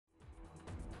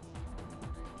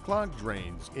Clogged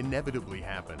drains inevitably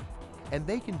happen, and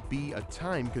they can be a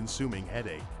time-consuming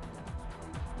headache.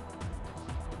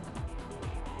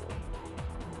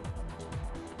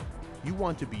 You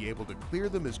want to be able to clear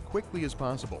them as quickly as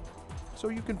possible, so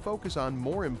you can focus on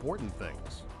more important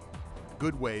things.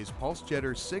 Goodway's Pulse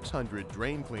Jetter 600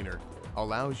 Drain Cleaner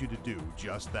allows you to do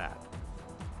just that.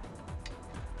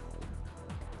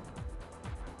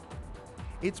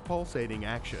 Its pulsating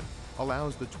action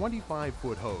allows the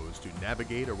 25-foot hose to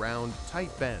navigate around tight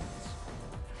bends.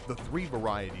 The 3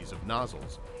 varieties of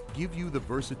nozzles give you the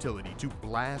versatility to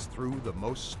blast through the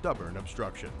most stubborn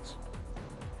obstructions.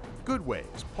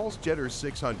 Goodway's Pulse Jetter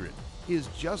 600 is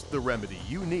just the remedy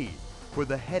you need for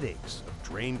the headaches of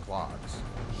drain clogs.